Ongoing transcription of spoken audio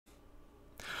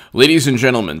Ladies and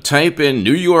gentlemen, type in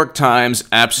New York Times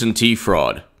absentee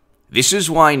fraud. This is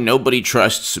why nobody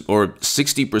trusts, or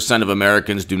 60% of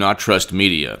Americans do not trust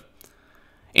media.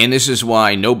 And this is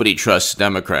why nobody trusts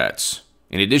Democrats.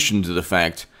 In addition to the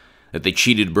fact that they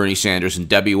cheated Bernie Sanders and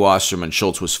Debbie Wasserman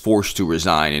Schultz was forced to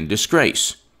resign in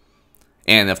disgrace.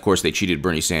 And, of course, they cheated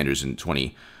Bernie Sanders in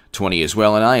 2020 as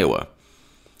well in Iowa.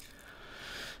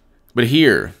 But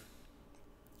here,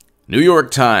 New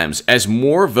York Times, as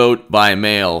more vote by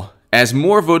mail,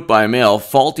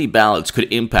 faulty ballots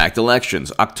could impact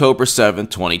elections. October 7,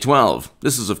 2012.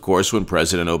 This is, of course, when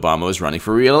President Obama was running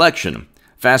for re-election.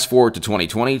 Fast forward to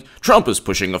 2020, Trump is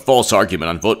pushing a false argument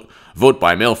on vote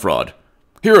by mail fraud.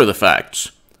 Here are the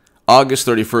facts. August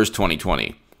 31st,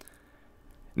 2020.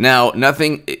 Now,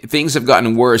 things have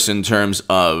gotten worse in terms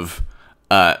of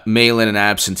mail-in and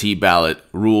absentee ballot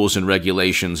rules and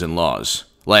regulations and laws.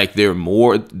 Like, they're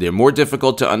more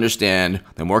difficult to understand,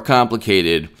 they're more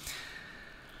complicated,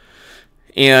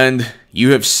 and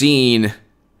you have seen,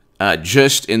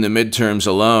 just in the midterms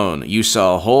alone, you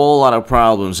saw a whole lot of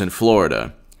problems in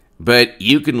Florida. But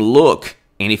you can look,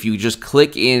 and if you just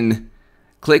click on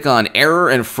error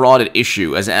and fraud at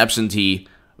issue as absentee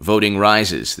voting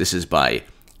rises. This is by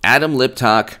Adam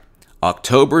Liptak,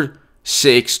 October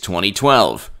 6,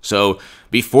 2012. So,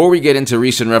 before we get into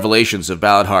recent revelations of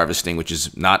ballot harvesting, which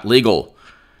is not legal,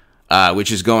 which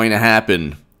is going to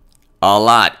happen a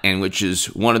lot, and which is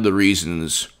one of the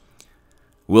reasons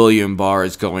William Barr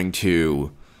is going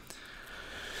to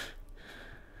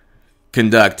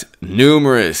conduct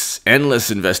endless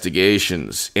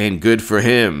investigations, and good for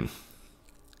him.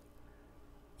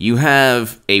 You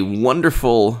have a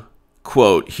wonderful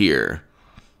quote here.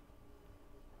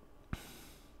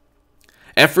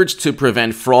 Efforts to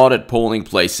prevent fraud at polling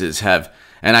places have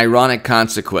an ironic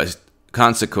consequence.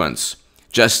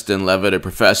 Justin Levitt, a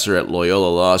professor at Loyola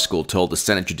Law School, told the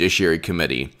Senate Judiciary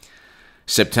Committee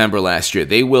September last year.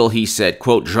 They will, he said,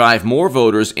 quote, drive more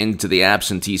voters into the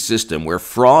absentee system where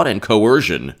fraud and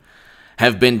coercion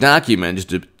have been documented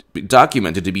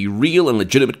to be real and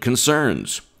legitimate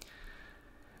concerns.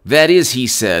 That is, he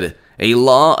said, a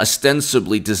law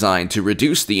ostensibly designed to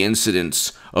reduce the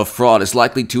incidence of fraud is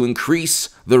likely to increase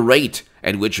the rate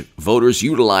at which voters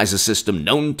utilize a system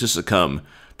known to succumb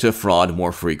to fraud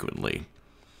more frequently.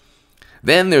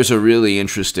 Then there's a really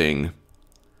interesting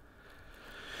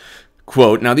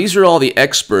quote. Now, these are all the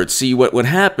experts. See, what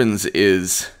happens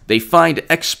is they find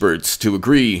experts to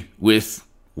agree with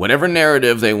whatever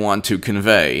narrative they want to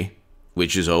convey,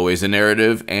 which is always a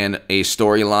narrative and a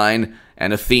storyline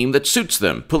and a theme that suits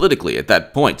them politically at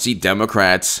that point. See,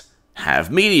 Democrats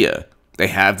have media. They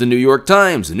have the New York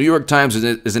Times. The New York Times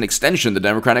is an extension of the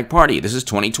Democratic Party. This is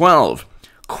 2012.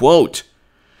 Quote,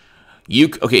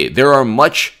 there are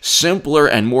much simpler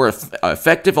and more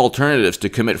effective alternatives to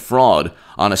commit fraud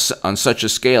on such a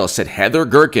scale, said Heather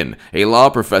Gerken, a law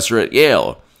professor at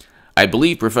Yale. I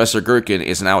believe Professor Gerken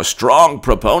is now a strong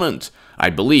proponent, I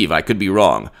could be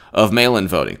wrong, of mail-in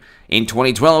voting. In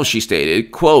 2012, she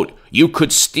stated, quote, you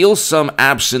could steal some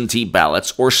absentee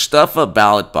ballots or stuff a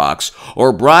ballot box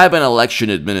or bribe an election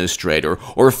administrator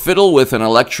or fiddle with an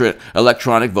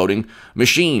electronic voting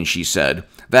machine, she said.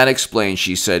 That explains,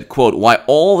 she said, quote, why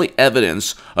all the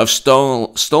evidence of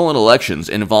stolen elections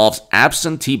involves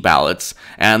absentee ballots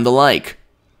and the like.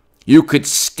 You could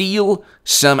steal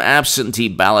some absentee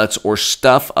ballots or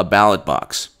stuff a ballot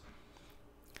box.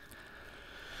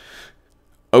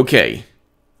 Okay.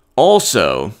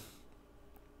 Also,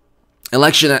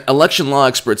 election law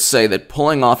experts say that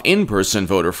pulling off in-person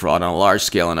voter fraud on a large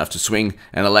scale enough to swing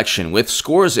an election with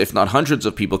scores, if not hundreds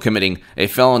of people committing a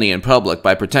felony in public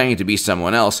by pretending to be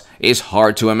someone else is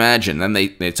hard to imagine. Then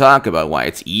they talk about why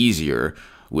it's easier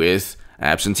with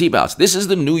absentee ballots. This is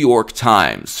the New York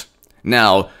Times.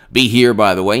 Now, be here,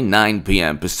 by the way, 9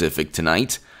 p.m. Pacific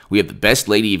tonight. We have the best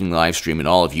late evening live stream in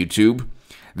all of YouTube.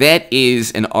 That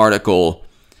is an article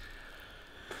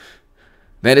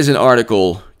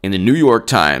in the New York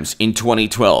Times in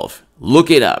 2012.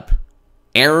 Look it up.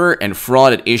 Error and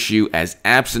fraud at issue as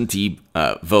absentee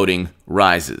voting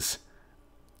rises.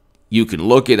 You can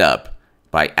look it up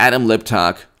by Adam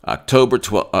Liptak,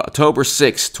 October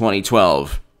 6,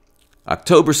 2012.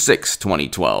 October 6,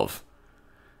 2012.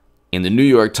 In the New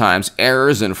York Times,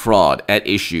 errors and fraud at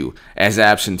issue as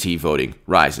absentee voting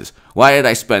rises. Why did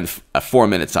I spend 4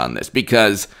 minutes on this?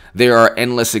 Because there are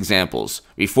endless examples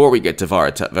before we get to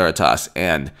Veritas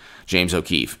and James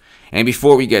O'Keefe. And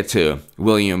before we get to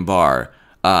William Barr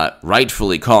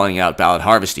rightfully calling out ballot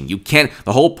harvesting. The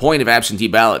whole point of absentee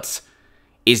ballots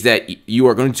is that you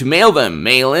are going to mail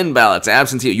in ballots,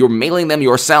 absentee. You're mailing them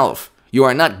yourself. You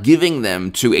are not giving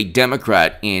them to a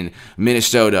Democrat in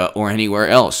Minnesota or anywhere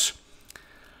else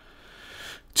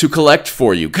to collect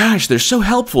for you. Gosh, they're so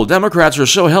helpful. Democrats are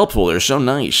so helpful. They're so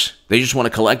nice. They just want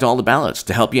to collect all the ballots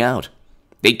to help you out.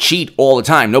 They cheat all the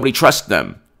time. Nobody trusts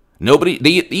them.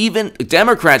 Even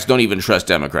Democrats don't even trust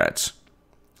Democrats.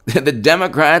 The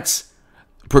Democrats,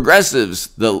 progressives,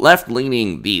 the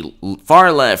left-leaning, the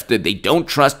far left, they don't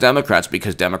trust Democrats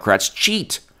because Democrats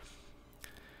cheat.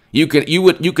 You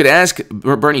could ask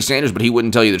Bernie Sanders, but he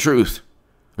wouldn't tell you the truth,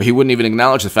 or he wouldn't even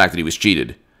acknowledge the fact that he was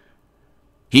cheated.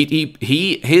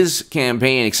 His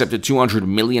campaign accepted $200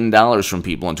 million from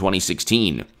people in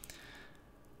 2016,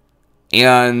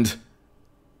 and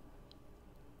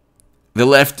the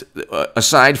left,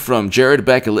 aside from Jared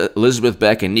Beck, Elizabeth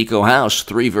Beck, and Nico House,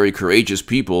 three very courageous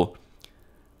people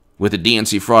with a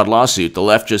DNC fraud lawsuit, the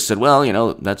left just said, well, you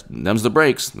know, them's the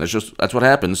breaks. That's what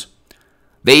happens.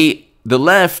 The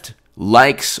left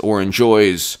likes or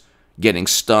enjoys getting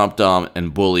stomped on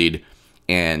and bullied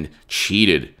and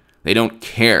cheated. They don't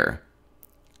care.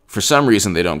 For some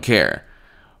reason, they don't care.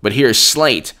 But here's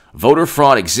Slate. Voter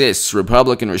fraud exists.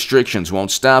 Republican restrictions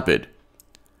won't stop it.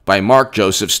 By Mark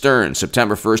Joseph Stern,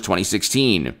 September 1st,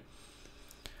 2016.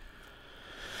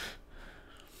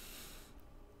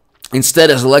 Instead,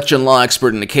 as election law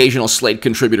expert and occasional Slate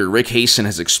contributor Rick Hasen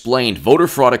has explained, voter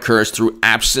fraud occurs through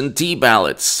absentee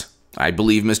ballots. I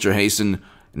believe Mr. Hasen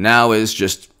now is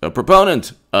just a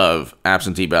proponent of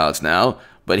absentee ballots now,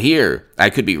 but here,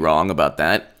 I could be wrong about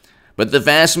that. But the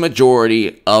vast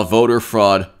majority of voter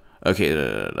fraud...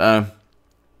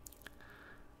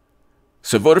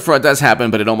 So voter fraud does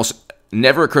happen, but it almost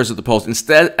never occurs at the polls.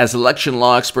 Instead, as election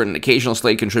law expert and occasional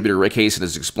Slate contributor Rick Hasen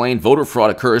has explained, voter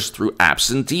fraud occurs through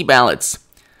absentee ballots.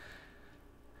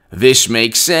 This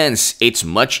makes sense. It's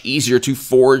much easier to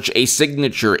forge a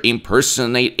signature,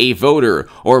 impersonate a voter,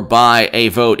 or buy a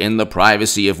vote in the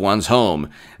privacy of one's home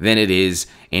than it is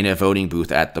in a voting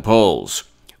booth at the polls.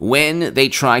 When they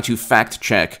try to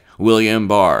fact-check William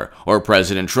Barr or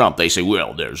President Trump, they say,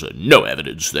 well, there's no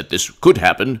evidence that this could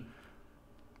happen.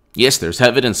 Yes, there's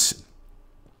evidence.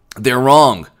 They're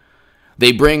wrong.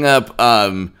 They bring up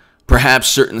perhaps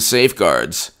certain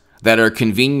safeguards that are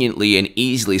conveniently and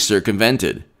easily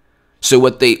circumvented. So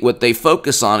what they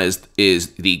focus on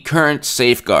is the current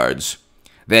safeguards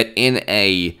that in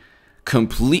a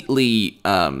completely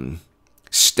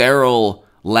sterile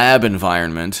lab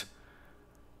environment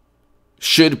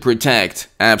should protect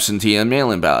absentee and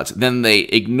mail-in ballots. Then they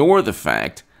ignore the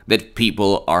fact that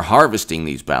people are harvesting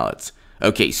these ballots.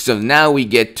 Okay, so now we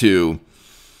get to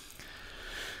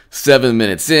 7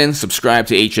 minutes in. Subscribe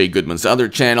to H.A. Goodman's other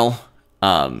channel.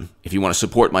 If you want to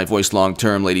support my voice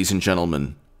long-term, ladies and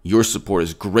gentlemen, your support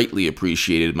is greatly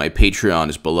appreciated. My Patreon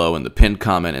is below in the pinned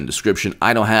comment and description.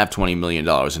 I don't have $20 million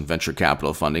in venture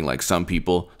capital funding like some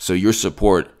people, so your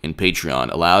support in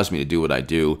Patreon allows me to do what I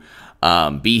do.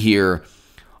 Be here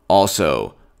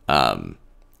also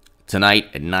tonight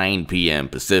at 9 p.m.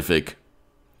 Pacific.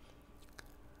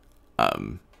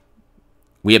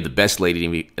 We have the best late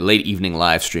evening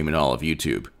live stream in all of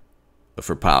YouTube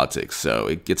for politics, so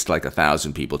it gets like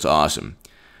 1,000 people. It's awesome.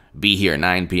 Be here,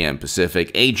 9 p.m.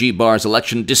 Pacific. AG Barr's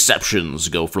election deceptions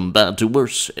go from bad to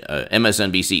worse.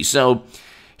 MSNBC. So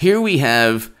here we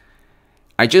have,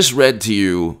 I just read to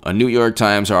you a New York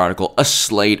Times article, a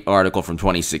Slate article from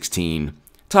 2016,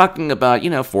 talking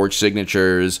about, forged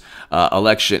signatures,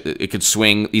 election, it could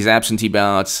swing, these absentee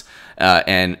ballots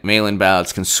and mail-in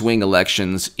ballots can swing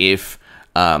elections if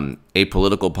a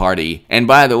political party, and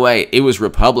by the way, it was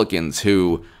Republicans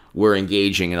who were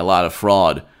engaging in a lot of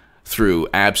fraud through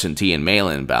absentee and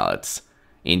mail-in ballots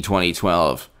in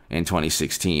 2012 and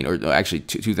 2016, or actually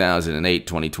 2008,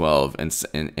 2012, and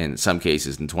in some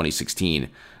cases in 2016,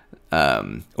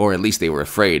 or at least they were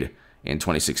afraid in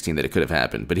 2016 that it could have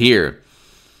happened. But here,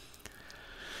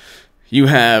 you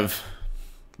have,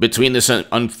 between this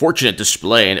unfortunate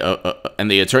display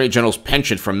and the Attorney General's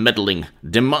penchant for meddling,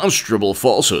 demonstrable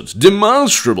falsehoods.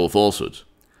 Demonstrable falsehoods.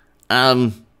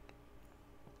 The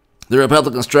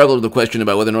Republicans struggled with the question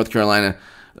about whether North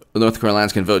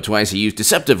Carolinians can vote twice. He used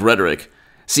deceptive rhetoric.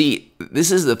 See,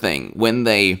 this is the thing.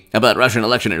 About Russian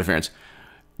election interference,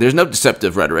 there's no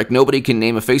deceptive rhetoric. Nobody can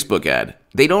name a Facebook ad.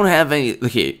 They don't have any...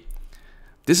 Okay,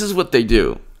 this is what they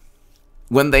do.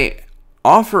 When they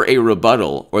offer a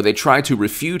rebuttal or they try to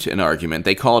refute an argument,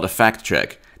 they call it a fact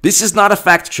check. This is not a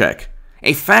fact check.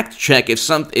 A fact check is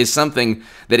something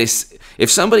that is...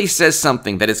 If somebody says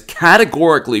something that is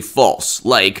categorically false,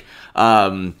 like,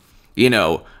 the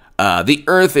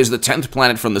Earth is the 10th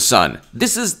planet from the sun,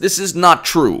 this is not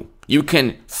true. You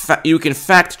can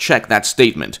fact check that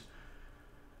statement.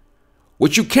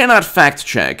 What you cannot fact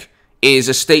check is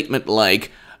a statement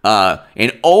like,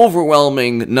 an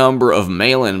overwhelming number of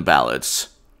mail-in ballots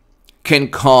can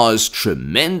cause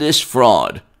tremendous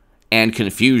fraud and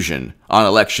confusion on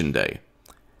Election Day.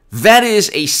 That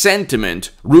is a sentiment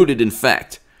rooted in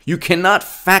fact. You cannot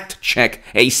fact-check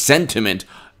a sentiment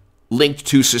linked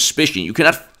to suspicion. You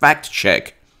cannot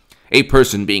fact-check a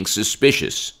person being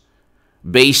suspicious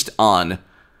based on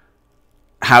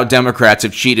how Democrats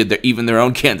have cheated even their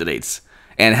own candidates,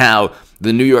 and how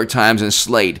the New York Times and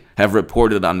Slate have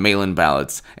reported on mail-in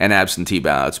ballots and absentee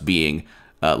ballots being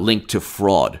linked to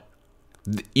fraud.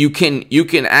 You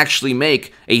can actually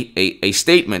make a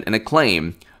statement and a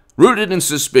claim rooted in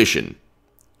suspicion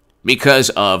because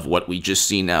of what we just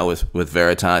see now with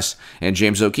Veritas and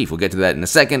James O'Keefe. We'll get to that in a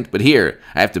second, but here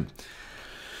I have to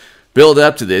build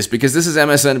up to this because this is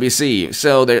MSNBC.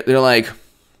 So they're like,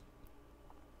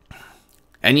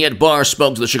 and yet Barr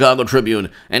spoke to the Chicago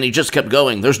Tribune, and he just kept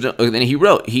going. And he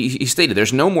wrote, he stated,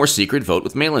 there's no more secret vote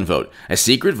with mail-in vote. A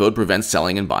secret vote prevents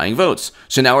selling and buying votes.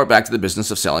 So now we're back to the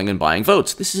business of selling and buying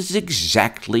votes. This is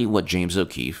exactly what James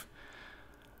O'Keefe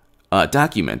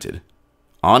documented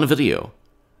on video.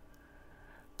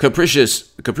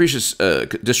 Capricious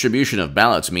distribution of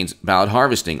ballots means ballot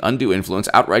harvesting, undue influence,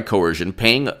 outright coercion,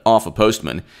 paying off a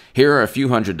postman. Here are a few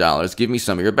 $100. Give me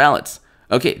some of your ballots.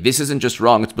 Okay, this isn't just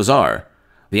wrong, it's bizarre.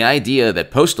 The idea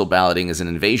that postal balloting is an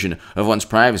invasion of one's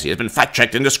privacy has been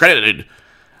fact-checked and discredited.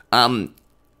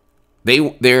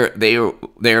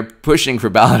 They're pushing for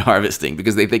ballot harvesting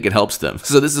because they think it helps them.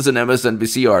 So this is an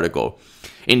MSNBC article.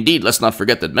 Indeed, let's not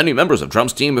forget that many members of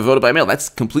Trump's team have voted by mail. That's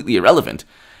completely irrelevant.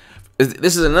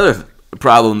 This is another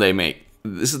problem they make.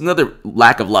 This is another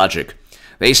lack of logic.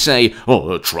 They say,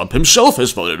 oh, Trump himself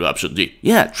has voted absentee.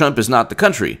 Yeah, Trump is not the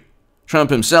country. Trump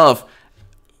himself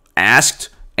asked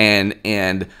and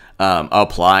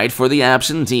applied for the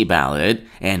absentee ballot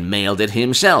and mailed it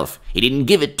himself. He didn't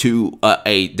give it to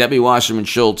a Debbie Wasserman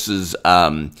Schultz's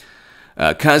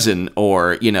cousin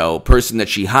or, person that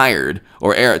she hired,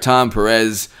 or Tom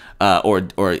Perez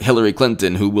or Hillary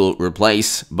Clinton, who will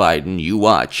replace Biden. You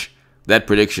watch. That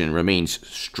prediction remains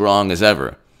strong as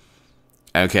ever.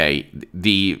 Okay,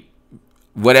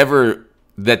 whatever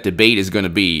that debate is going to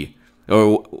be,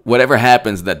 or whatever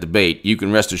happens in that debate, you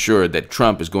can rest assured that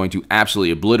Trump is going to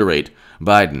absolutely obliterate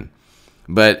Biden.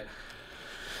 But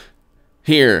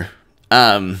here,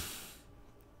 but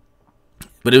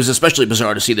it was especially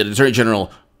bizarre to see the Attorney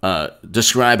General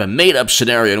describe a made-up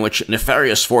scenario in which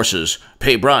nefarious forces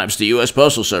pay bribes to U.S.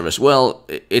 Postal Service. Well,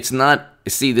 it's not.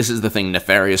 See, this is the thing,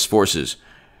 nefarious forces.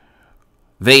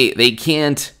 They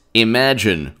can't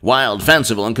imagine wild,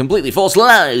 fanciful, and completely false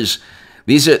lies.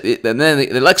 These are, and then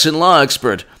the election law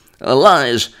expert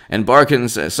lies, and Barr can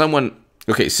someone.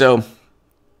 Okay, so,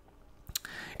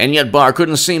 and yet Barr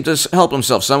couldn't seem to help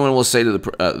himself. Someone will say to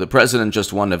the president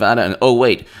just won Nevada, and oh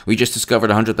wait, we just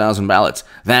discovered 100,000 ballots.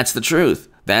 That's the truth.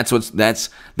 That's what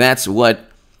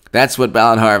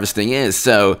ballot harvesting is.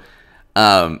 So,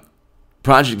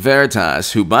 Project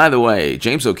Veritas, who, by the way,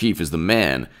 James O'Keefe is the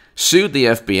man, sued the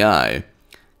FBI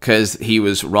because he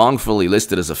was wrongfully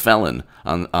listed as a felon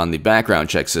on the background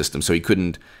check system, so he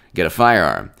couldn't get a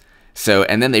firearm. So,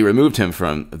 and then they removed him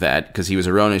from that because he was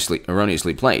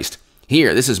erroneously placed.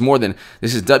 Here, this is WPTV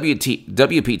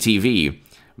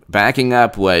backing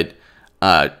up what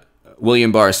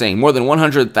William Barr is saying. More than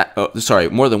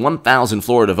 1,000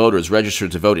 Florida voters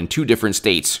registered to vote in 2 different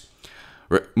states.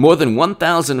 More than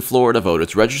 1,000 Florida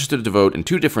voters registered to vote in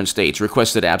 2 different states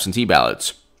requested absentee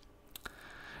ballots.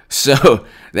 So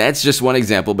that's just one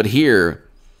example. But here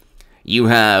you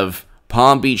have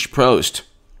Palm Beach Post.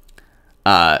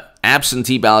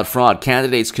 Absentee ballot fraud.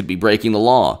 Candidates could be breaking the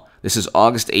law. This is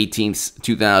August 18th,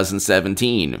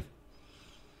 2017.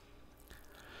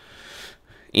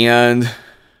 And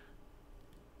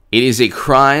it is a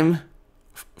crime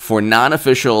for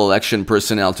non-official election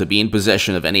personnel to be in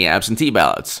possession of any absentee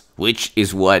ballots, which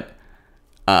is what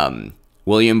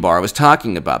William Barr was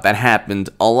talking about. That happened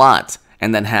a lot,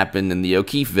 and that happened in the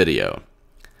O'Keefe video.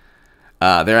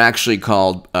 They're actually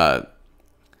called,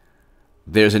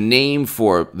 there's a name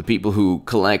for the people who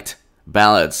collect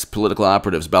ballots, political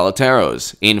operatives,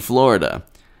 balloteros, in Florida.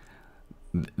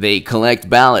 They collect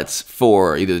ballots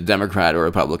for either the Democrat or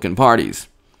Republican parties.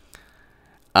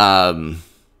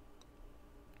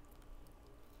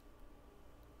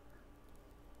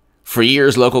 For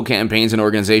years, local campaigns and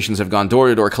organizations have gone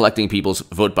door-to-door collecting people's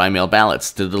vote-by-mail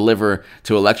ballots to deliver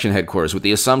to election headquarters with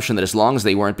the assumption that as long as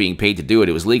they weren't being paid to do it,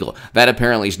 it was legal. That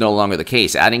apparently is no longer the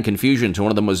case, adding confusion to one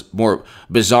of the more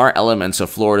bizarre elements of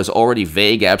Florida's already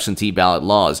vague absentee ballot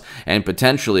laws and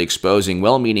potentially exposing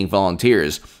well-meaning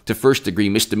volunteers to first-degree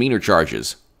misdemeanor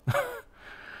charges.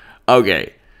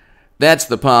 Okay, that's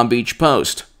the Palm Beach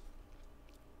Post.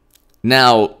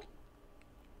 Now,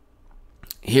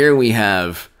 here we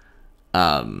have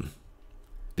the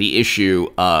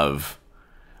issue of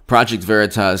Project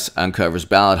Veritas uncovers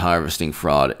ballot harvesting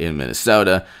fraud in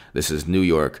Minnesota. This is New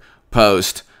York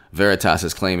Post. Veritas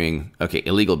is claiming, okay,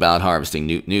 illegal ballot harvesting.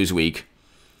 Newsweek.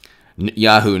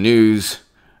 Yahoo News.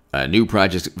 New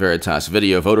Project Veritas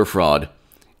video voter fraud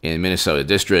in Minnesota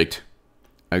district.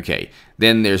 Okay,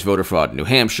 then there's voter fraud in New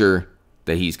Hampshire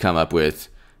that he's come up with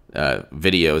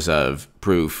videos of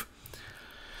proof.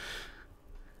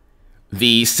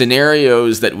 The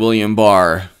scenarios that William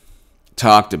Barr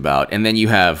talked about, and then you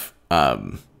have,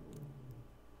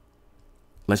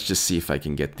 let's just see if I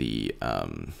can get the,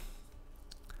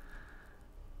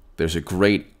 there's a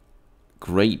great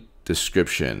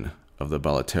description of the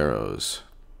balloteros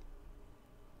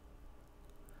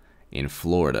in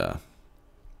Florida.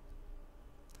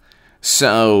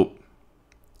 So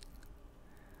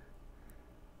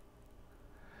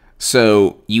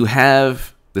you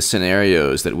have the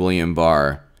scenarios that William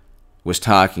Barr was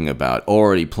talking about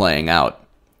already playing out.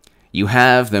 You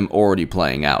have them already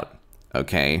playing out,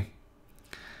 okay?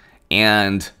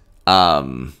 And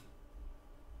the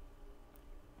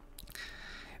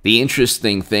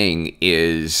interesting thing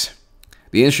is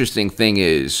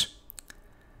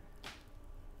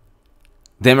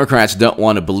Democrats don't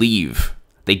want to believe.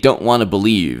 They don't want to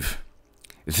believe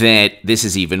that this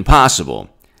is even possible.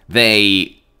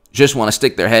 They just want to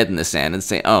stick their head in the sand and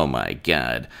say, oh my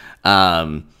God,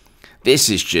 this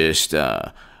is just,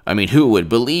 I mean, who would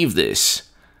believe this?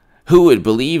 Who would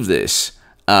believe this?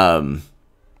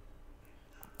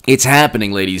 It's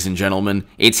happening, ladies and gentlemen.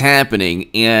 It's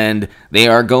happening, and they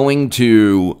are going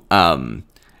to,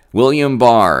 William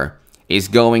Barr is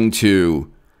going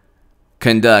to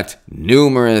conduct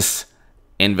numerous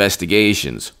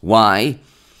investigations. Why?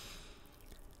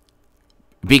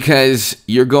 Because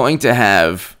you're going to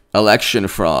have election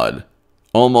fraud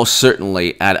almost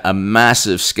certainly at a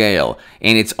massive scale,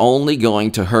 and it's only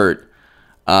going to hurt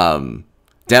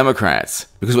Democrats,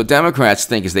 because what Democrats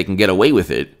think is they can get away with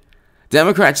it.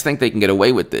 Democrats think they can get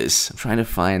away with this. I'm trying to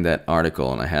find that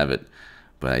article, and I have it,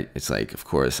 but it's like, of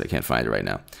course, I can't find it right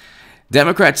now.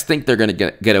 Democrats think they're going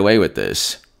to get away with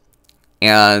this,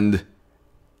 and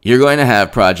you're going to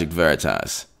have Project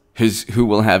Veritas, who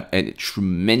will have a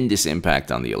tremendous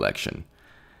impact on the election.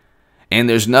 And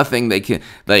there's nothing they can,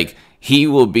 like, he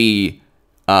will be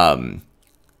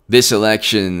this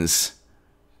election's,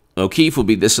 O'Keefe will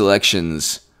be this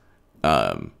election's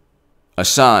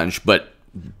Assange, but,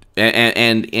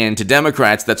 and to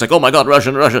Democrats, that's like, oh my God,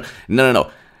 Russia.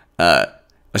 No.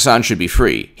 Assange should be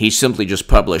free. He simply just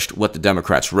published what the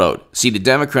Democrats wrote. See, the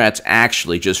Democrats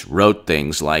actually just wrote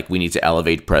things like, we need to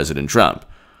elevate President Trump,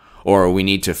 or we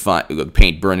need to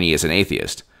paint Bernie as an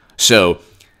atheist. So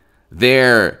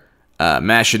their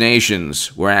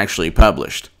machinations were actually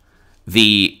published.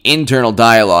 The internal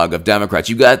dialogue of Democrats,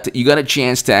 you got a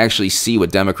chance to actually see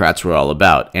what Democrats were all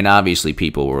about, and obviously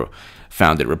people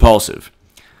found it repulsive.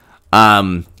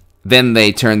 Then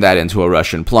they turned that into a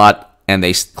Russian plot, and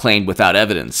they claimed without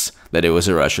evidence that it was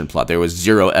a Russian plot. There was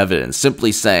zero evidence,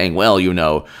 simply saying, well, you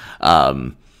know,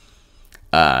 a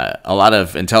lot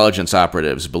of intelligence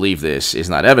operatives believe this is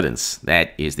not evidence.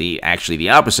 That is actually the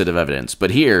opposite of evidence.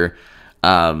 But here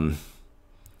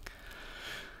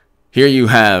you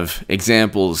have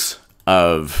examples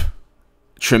of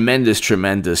tremendous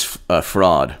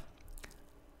fraud.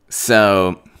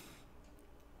 So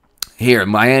here,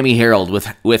 Miami Herald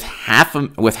with half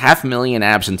a million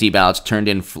absentee ballots turned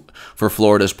in for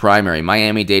Florida's primary.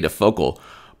 Miami Dade a focal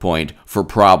point for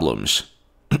problems.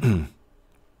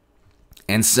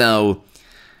 And so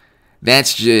that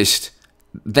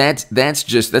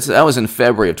was in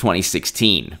February of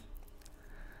 2016.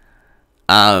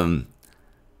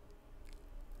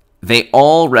 They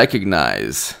all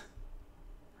recognize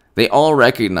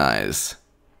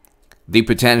the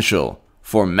potential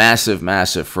for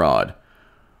massive fraud.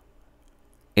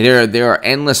 There are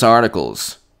endless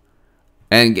articles,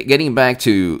 and getting back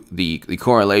to the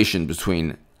correlation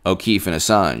between O'Keefe and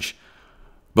Assange,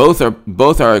 both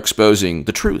are exposing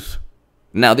the truth.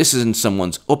 Now, this isn't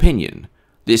someone's opinion.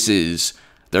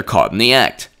 They're caught in the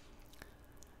act.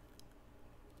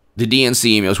 The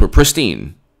DNC emails were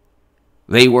pristine.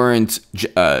 They weren't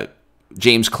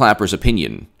James Clapper's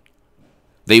opinion.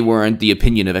 They weren't the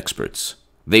opinion of experts.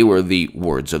 They were the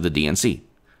words of the DNC.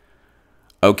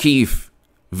 O'Keefe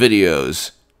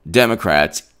videos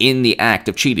Democrats in the act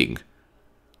of cheating.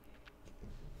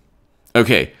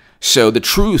 Okay, so the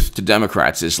truth to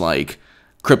Democrats is like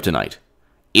kryptonite.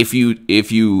 If you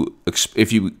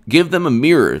give them a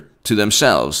mirror to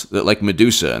themselves, like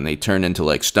Medusa, and they turn into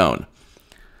like stone.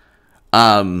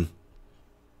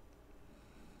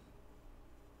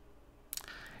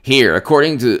 Here,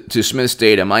 according to Smith's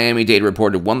data, Miami-Dade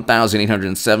reported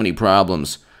 1,870 problem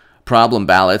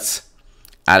ballots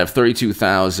out of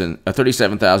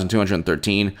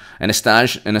 37,213,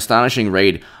 an astonishing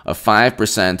rate of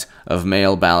 5% of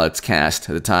mail ballots cast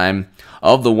at the time.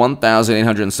 Of the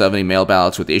 1,870 mail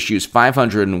ballots with issues,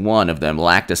 501 of them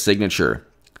lacked a signature,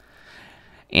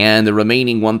 and the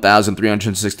remaining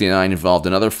 1,369 involved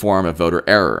another form of voter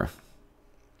error.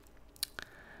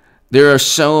 There are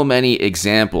so many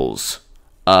examples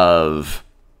of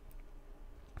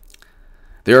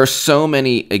voter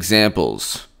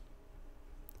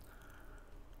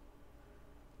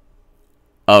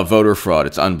fraud.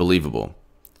 It's unbelievable.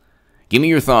 Give me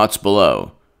your thoughts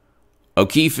below.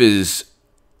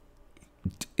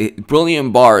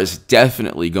 William Barr is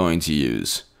definitely going to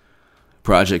use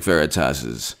Project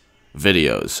Veritas's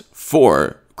videos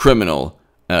for criminal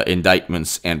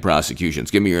indictments and prosecutions.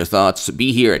 Give me your thoughts.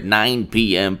 Be here at 9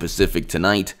 p.m. Pacific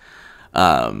tonight.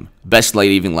 Best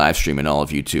late evening live stream in all of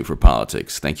YouTube for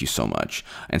politics. Thank you so much.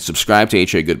 And subscribe to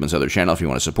H.A. Goodman's other channel if you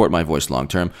want to support my voice long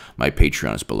term. My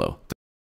Patreon is below.